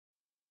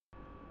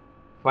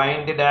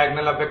Find the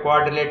diagonal of a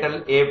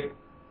quadrilateral if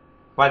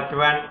first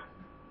one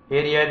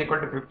area is equal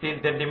to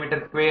 15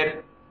 centimeters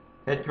square,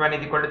 h1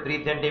 is equal to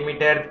 3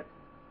 centimeters,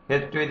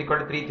 h2 is equal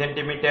to 3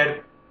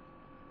 centimeters.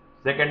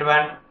 Second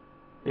one,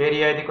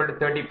 area is equal to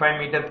 35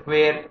 meters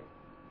square,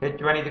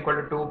 h1 is equal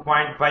to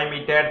 2.5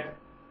 meters,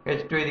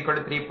 h2 is equal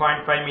to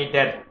 3.5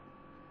 meters.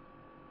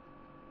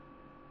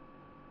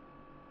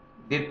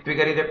 This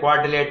figure is a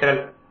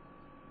quadrilateral.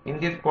 In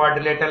this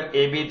quadrilateral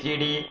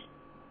ABCD,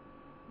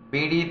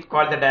 BD is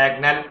called the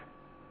diagonal,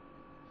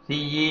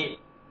 CE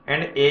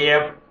and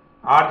AF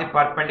are the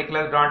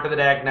perpendiculars drawn to the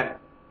diagonal.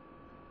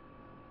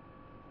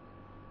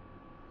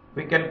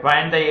 We can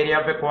find the area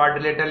of a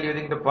quadrilateral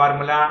using the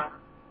formula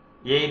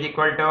A is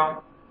equal to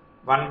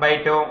 1 by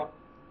 2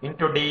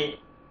 into D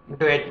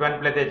into H1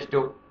 plus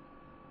H2.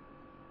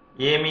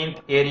 A means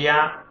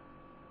area,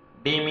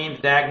 D means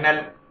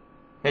diagonal,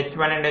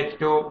 H1 and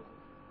H2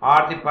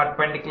 are the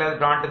perpendiculars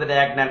drawn to the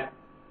diagonal.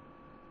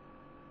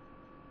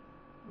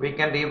 We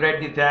can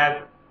rewrite this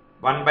as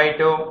 1 by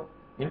 2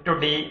 into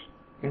D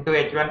into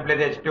H1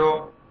 plus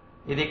H2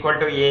 is equal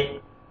to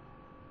A.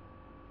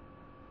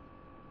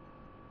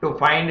 To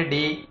find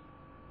D,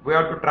 we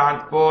have to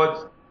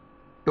transpose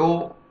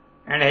 2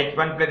 and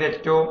H1 plus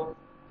H2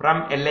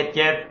 from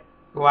LHS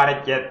to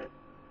RHS.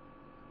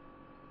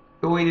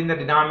 2 is in the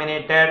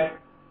denominator,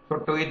 so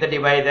 2 is the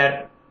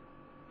divisor.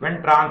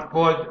 When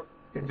transposed,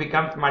 it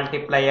becomes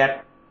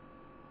multiplier.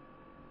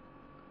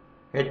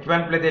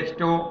 H1 plus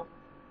H2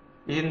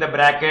 is in the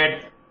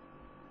brackets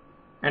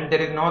and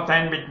there is no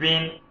sign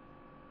between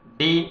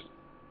D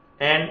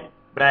and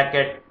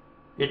bracket.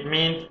 It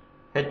means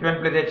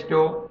H1 plus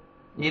H2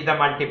 is the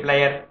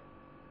multiplier.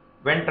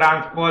 When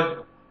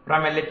transposed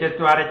from LHS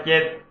to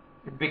RHS,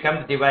 it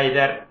becomes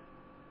divisor.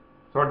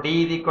 So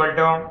D is equal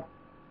to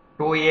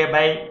 2A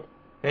by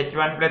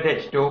H1 plus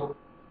H2.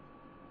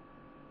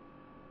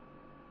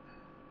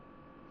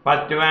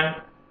 First one,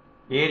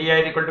 area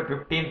is equal to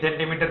 15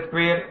 centimeters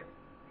square,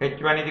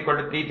 H1 is equal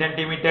to 3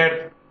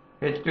 centimeters,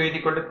 H2 is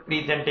equal to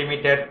 3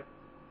 centimeters.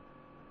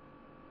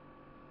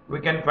 We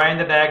can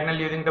find the diagonal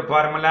using the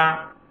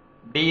formula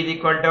D is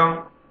equal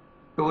to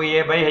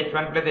 2A by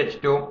H1 plus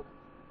H2.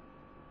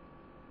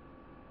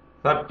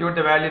 Substitute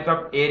the values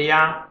of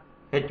area,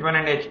 H1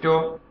 and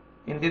H2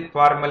 in this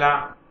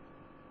formula.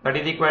 That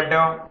is equal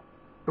to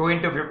 2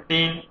 into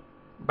 15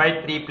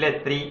 by 3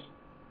 plus 3.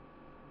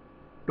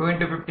 2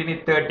 into 15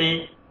 is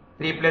 30,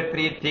 3 plus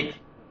 3 is 6.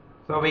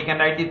 So we can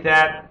write this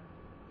as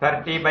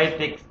 30 by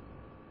 6.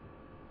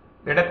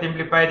 Let us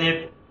simplify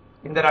this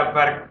in the rough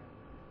work.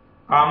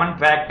 Common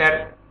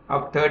factor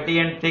of 30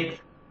 and 6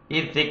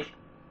 is 6.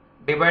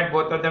 Divide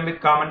both of them with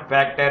common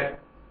factor.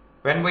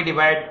 When we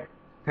divide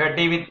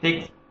 30 with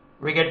 6,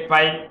 we get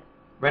 5.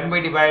 When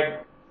we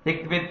divide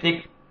 6 with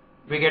 6,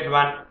 we get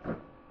 1.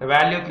 The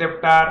values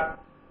left are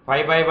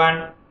 5 by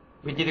 1,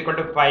 which is equal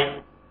to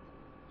 5.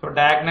 So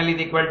diagonal is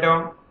equal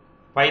to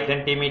 5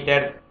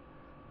 centimeters.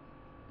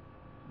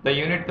 The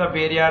units of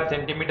area are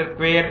centimeter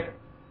square.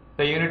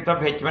 The units of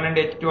H1 and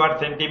H2 are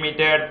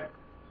centimeters.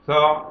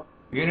 So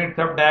units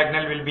of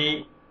diagonal will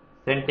be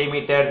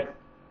centimeters.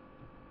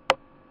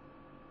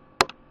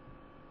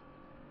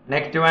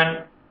 Next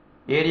one,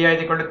 area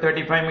is equal to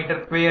 35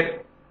 meters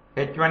square.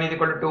 H1 is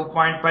equal to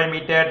 2.5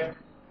 meters.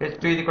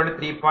 H2 is equal to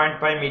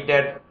 3.5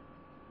 meters.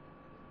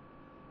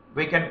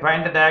 We can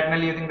find the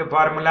diagonal using the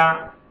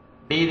formula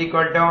D is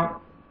equal to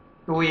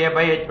 2A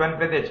by H1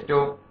 plus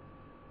H2.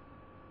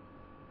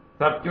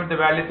 Substitute the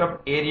values of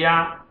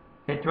area,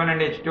 H1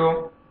 and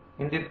H2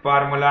 in this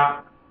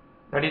formula.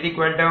 That is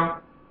equal to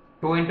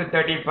 2 into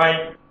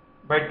 35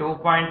 by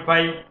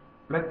 2.5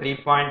 plus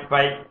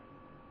 3.5.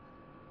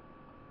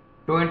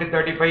 2 into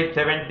 35 is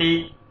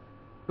 70.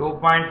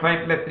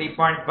 2.5 plus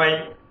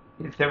 3.5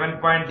 is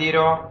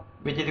 7.0,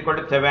 which is equal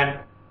to 7.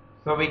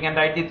 So we can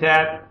write this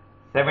as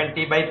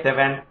 70 by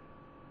 7.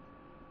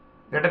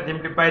 Let us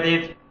simplify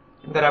this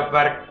in the rough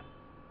work.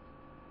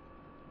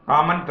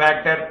 Common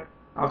factor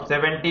of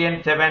 70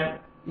 and 7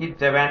 is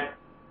 7.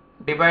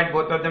 Divide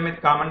both of them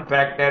with common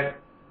factor.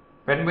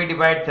 When we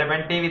divide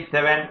 70 with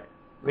 7,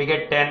 we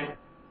get 10.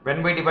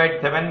 When we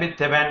divide 7 with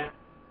 7,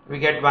 we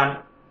get 1.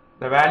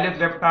 The values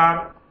left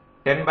are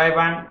 10 by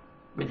 1,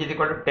 which is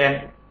equal to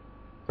 10.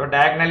 So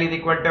diagonal is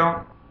equal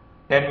to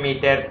 10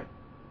 meters.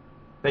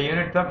 The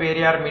units of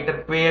area are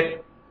meter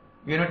square.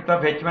 Units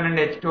of H1 and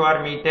H2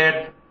 are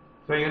meters.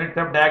 So units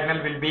of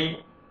diagonal will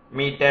be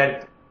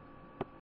meters.